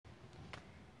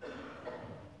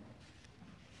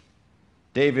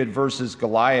David versus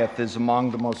Goliath is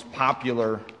among the most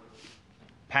popular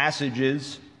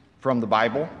passages from the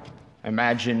Bible. I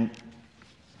imagine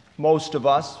most of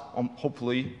us,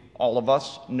 hopefully all of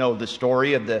us, know the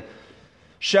story of the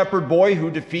shepherd boy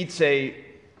who defeats a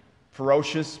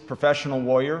ferocious professional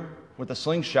warrior with a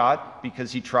slingshot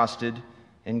because he trusted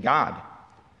in God.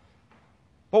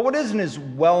 But what isn't as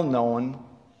well known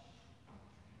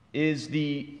is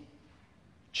the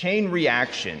chain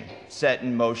reaction set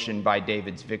in motion by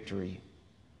David's victory.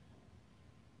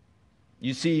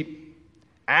 You see,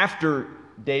 after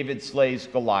David slays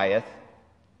Goliath,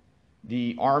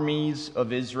 the armies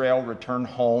of Israel return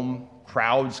home,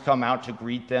 crowds come out to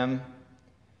greet them,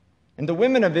 and the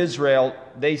women of Israel,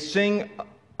 they sing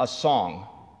a song.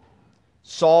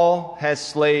 Saul has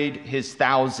slayed his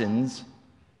thousands,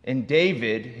 and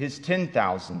David his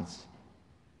 10,000s.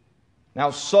 Now,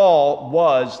 Saul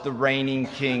was the reigning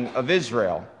king of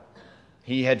Israel.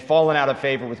 He had fallen out of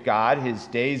favor with God. His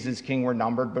days as king were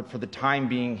numbered, but for the time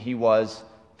being, he was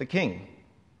the king.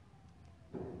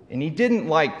 And he didn't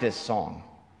like this song.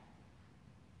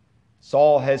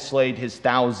 Saul has slayed his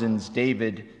thousands,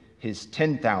 David his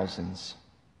 10,000s.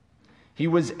 He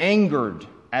was angered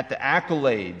at the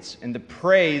accolades and the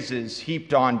praises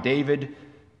heaped on David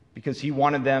because he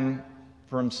wanted them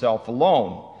for himself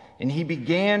alone. And he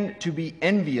began to be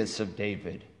envious of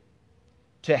David,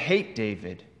 to hate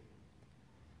David.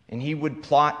 And he would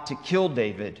plot to kill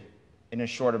David in a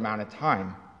short amount of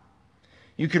time.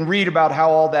 You can read about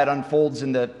how all that unfolds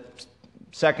in the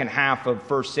second half of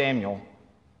 1 Samuel.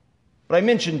 But I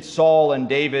mentioned Saul and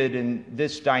David and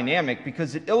this dynamic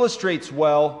because it illustrates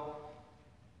well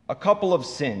a couple of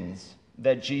sins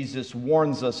that Jesus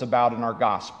warns us about in our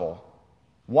gospel.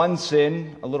 One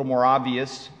sin, a little more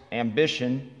obvious,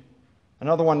 ambition.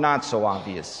 Another one not so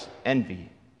obvious, envy.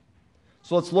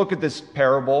 So let's look at this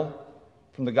parable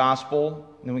from the gospel,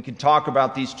 and then we can talk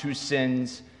about these two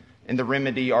sins and the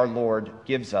remedy our Lord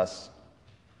gives us.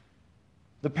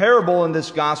 The parable in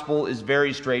this gospel is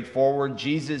very straightforward.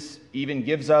 Jesus even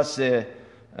gives us a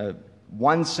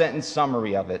one-sentence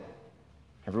summary of it.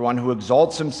 Everyone who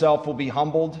exalts himself will be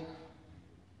humbled.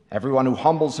 Everyone who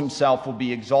humbles himself will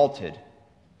be exalted.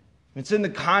 It's in the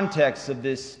context of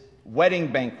this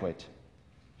wedding banquet.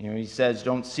 He says,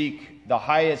 don't seek the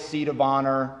highest seat of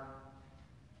honor,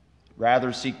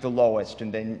 rather seek the lowest,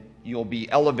 and then you'll be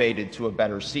elevated to a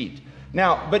better seat.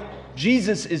 Now, but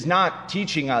Jesus is not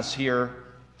teaching us here.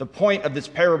 The point of this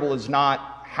parable is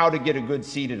not how to get a good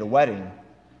seat at a wedding.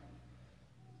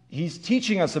 He's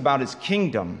teaching us about his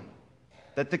kingdom,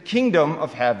 that the kingdom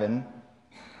of heaven,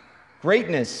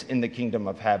 greatness in the kingdom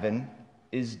of heaven,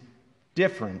 is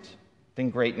different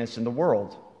than greatness in the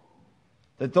world.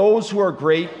 That those who are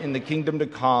great in the kingdom to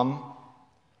come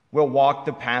will walk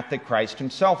the path that Christ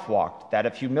himself walked, that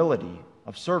of humility,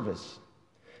 of service.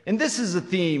 And this is a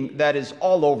theme that is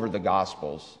all over the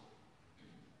Gospels.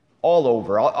 All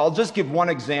over. I'll just give one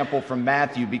example from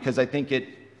Matthew because I think it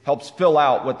helps fill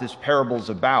out what this parable is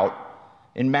about.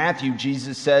 In Matthew,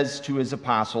 Jesus says to his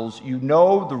apostles, "You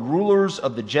know the rulers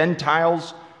of the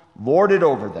Gentiles lord it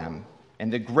over them,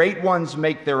 and the great ones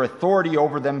make their authority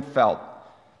over them felt.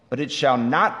 But it shall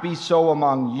not be so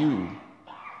among you.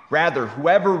 Rather,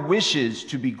 whoever wishes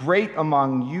to be great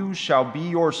among you shall be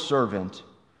your servant.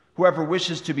 Whoever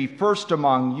wishes to be first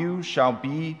among you shall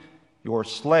be your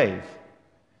slave."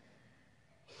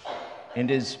 And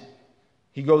as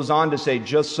he goes on to say,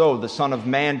 just so the Son of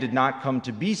Man did not come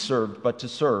to be served, but to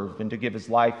serve, and to give his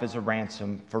life as a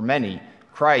ransom for many.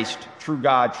 Christ, true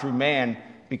God, true man,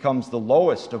 becomes the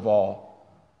lowest of all.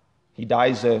 He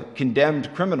dies a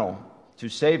condemned criminal to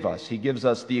save us. He gives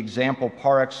us the example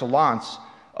par excellence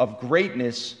of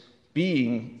greatness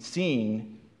being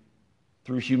seen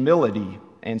through humility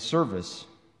and service.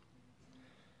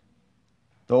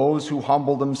 Those who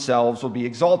humble themselves will be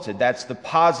exalted. That's the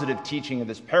positive teaching of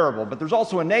this parable. But there's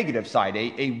also a negative side,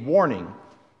 a warning.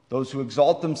 Those who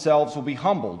exalt themselves will be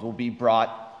humbled, will be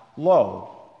brought low.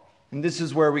 And this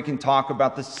is where we can talk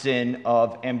about the sin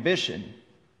of ambition.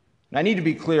 And I need to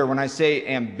be clear, when I say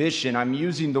ambition, I'm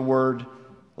using the word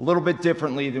a little bit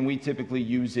differently than we typically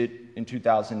use it in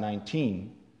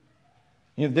 2019.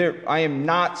 I am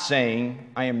not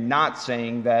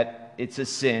saying that it's a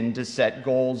sin to set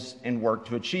goals and work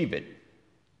to achieve it.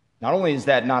 Not only is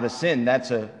that not a sin, that's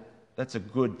a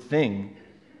good thing.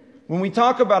 When we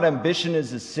talk about ambition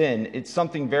as a sin, it's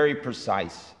something very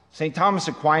precise. St. Thomas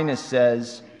Aquinas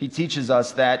says, he teaches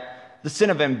us that the sin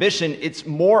of ambition, it's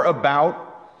more about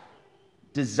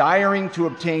desiring to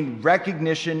obtain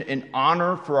recognition and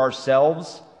honor for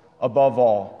ourselves above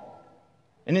all.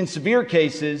 And in severe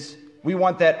cases, we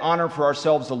want that honor for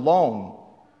ourselves alone.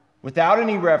 without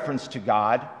any reference to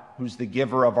God, who's the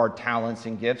giver of our talents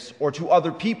and gifts, or to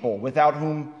other people, without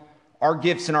whom our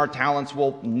gifts and our talents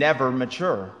will never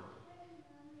mature.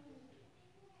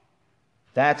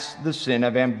 That's the sin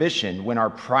of ambition, when our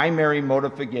primary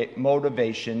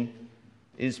motivation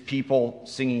is people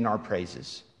singing our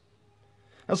praises.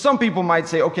 Now, some people might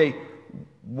say, okay,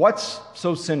 what's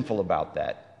so sinful about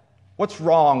that? What's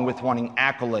wrong with wanting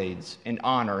accolades and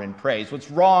honor and praise?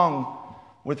 What's wrong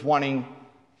with wanting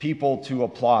people to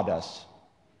applaud us?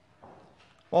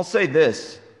 Well, I'll say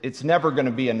this, it's never going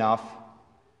to be enough.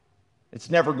 It's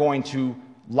never going to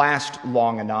last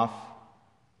long enough.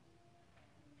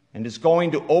 And it's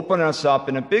going to open us up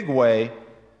in a big way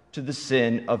to the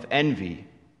sin of envy.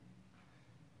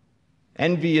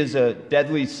 Envy is a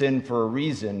deadly sin for a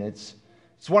reason. It's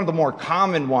one of the more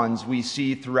common ones we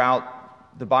see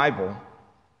throughout the Bible.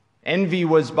 Envy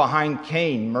was behind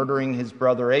Cain murdering his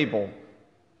brother Abel.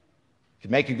 You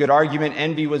could make a good argument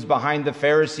envy was behind the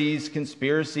Pharisees'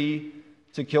 conspiracy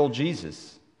to kill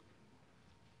Jesus.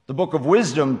 The book of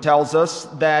Wisdom tells us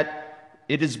that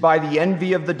it is by the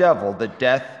envy of the devil that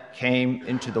death came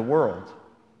into the world.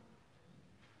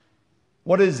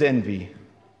 What is envy?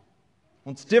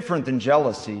 Well, it's different than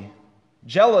jealousy.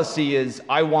 Jealousy is,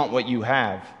 I want what you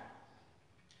have.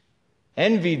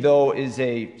 Envy, though, is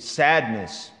a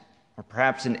sadness, or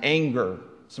perhaps an anger,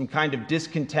 some kind of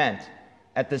discontent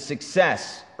at the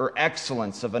success or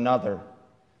excellence of another.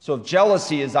 So if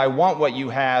jealousy is, I want what you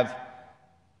have,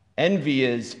 envy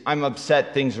is, I'm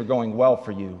upset things are going well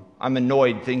for you. I'm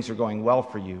annoyed things are going well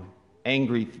for you.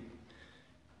 Angry,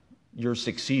 you're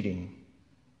succeeding.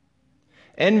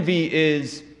 Envy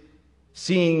is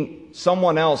seeing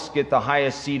someone else get the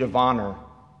highest seat of honor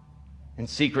and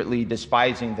secretly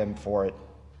despising them for it.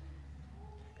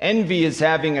 Envy is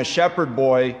having a shepherd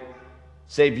boy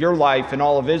save your life and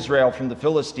all of Israel from the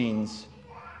Philistines,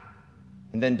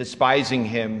 and then despising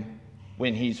him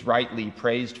when he's rightly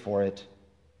praised for it.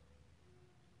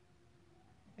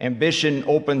 Ambition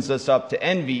opens us up to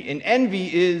envy, and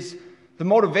envy is the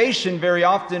motivation very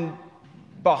often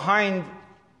behind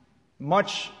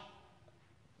much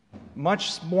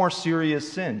more serious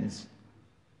sins.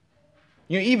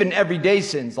 Even everyday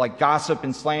sins like gossip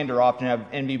and slander often have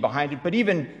envy behind it, but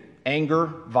even anger,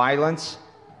 violence.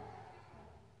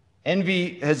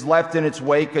 Envy has left in its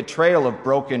wake a trail of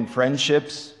broken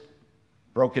friendships,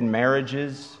 broken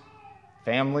marriages,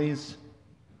 families.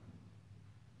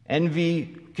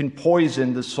 Envy can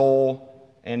poison the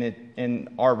soul and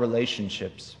our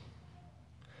relationships.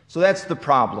 So that's the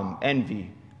problem, envy.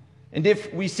 And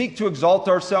if we seek to exalt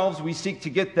ourselves, we seek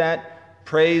to get that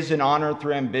praise and honor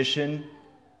through ambition,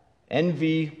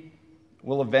 envy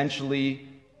will eventually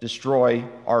destroy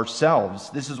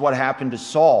ourselves. This is what happened to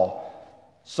Saul.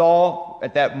 Saul,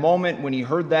 at that moment when he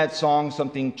heard that song,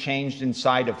 something changed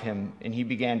inside of him, and he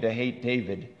began to hate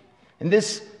David. And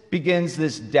this begins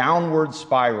this downward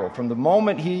spiral from the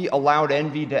moment he allowed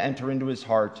envy to enter into his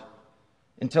heart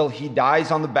until he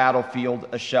dies on the battlefield,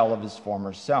 a shell of his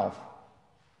former self.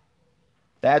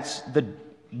 That's the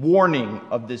warning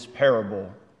of this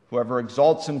parable. Whoever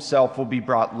exalts himself will be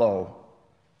brought low.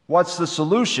 What's the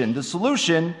solution? The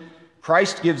solution,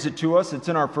 Christ gives it to us, it's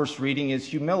in our first reading, is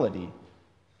humility.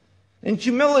 And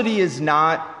humility is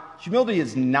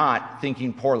not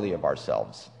thinking poorly of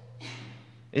ourselves.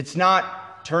 It's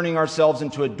not turning ourselves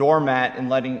into a doormat and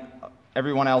letting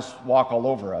everyone else walk all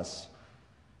over us.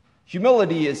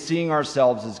 Humility is seeing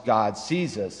ourselves as God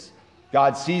sees us.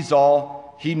 God sees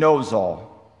all, He knows all.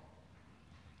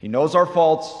 He knows our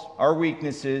faults, our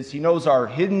weaknesses. He knows our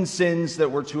hidden sins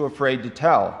that we're too afraid to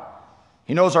tell.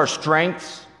 He knows our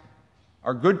strengths,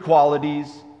 our good qualities,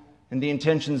 and the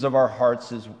intentions of our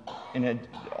hearts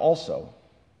also.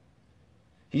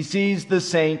 He sees the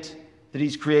saint that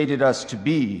He's created us to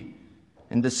be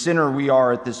and the sinner we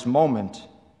are at this moment.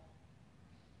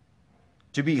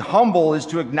 To be humble is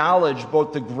to acknowledge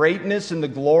both the greatness and the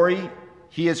glory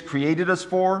He has created us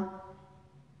for,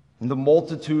 and the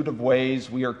multitude of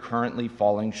ways we are currently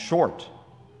falling short.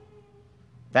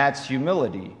 That's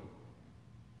humility.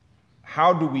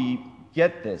 How do we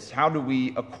get this? How do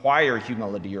we acquire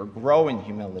humility or grow in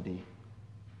humility?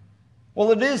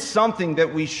 Well, it is something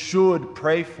that we should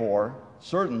pray for,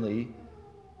 certainly.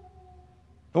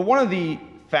 But one of the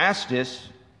fastest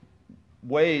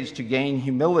ways to gain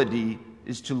humility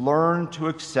is to learn to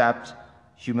accept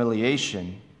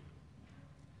humiliation.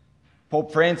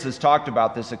 Pope Francis talked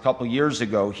about this a couple years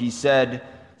ago. He said,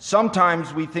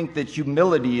 sometimes we think that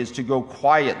humility is to go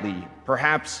quietly,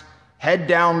 perhaps head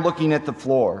down looking at the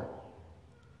floor.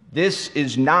 This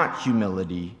is not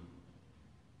humility.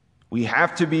 We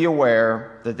have to be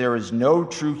aware that there is no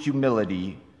true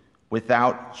humility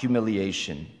without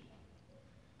humiliation.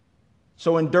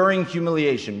 So enduring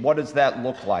humiliation, what does that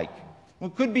look like?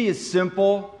 Well, it could be as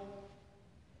simple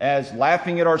as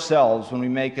laughing at ourselves when we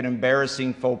make an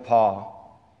embarrassing faux pas.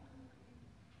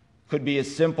 It could be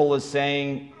as simple as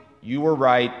saying, "You were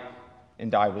right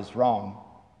and I was wrong."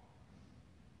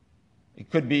 It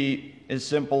could be as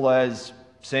simple as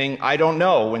saying, "I don't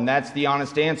know," and that's the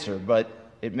honest answer, but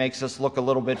it makes us look a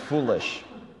little bit foolish.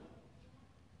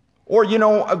 Or,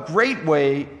 a great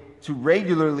way to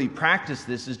regularly practice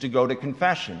this is to go to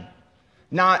confession.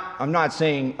 I'm not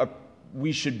saying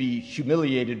we should be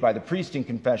humiliated by the priest in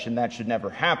confession. That should never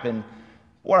happen.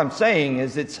 What I'm saying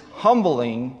is it's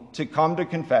humbling to come to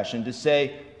confession, to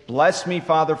say, "Bless me,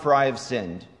 Father, for I have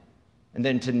sinned," and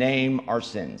then to name our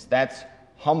sins. That's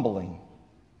humbling.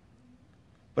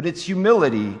 But it's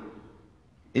humility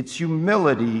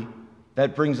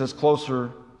that brings us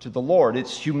closer to the Lord.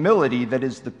 It's humility that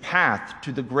is the path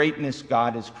to the greatness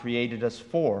God has created us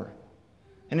for.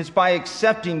 And it's by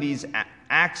accepting these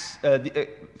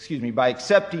by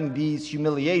accepting these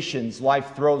humiliations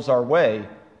life throws our way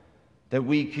that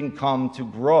we can come to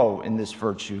grow in this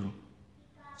virtue.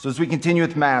 So as we continue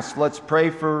with Mass, let's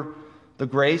pray for the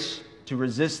grace to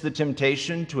resist the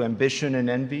temptation to ambition and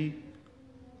envy.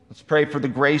 Let's pray for the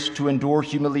grace to endure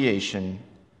humiliation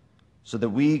so that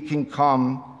we can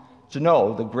come to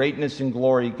know the greatness and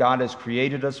glory God has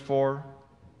created us for,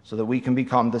 so that we can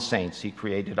become the saints He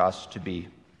created us to be.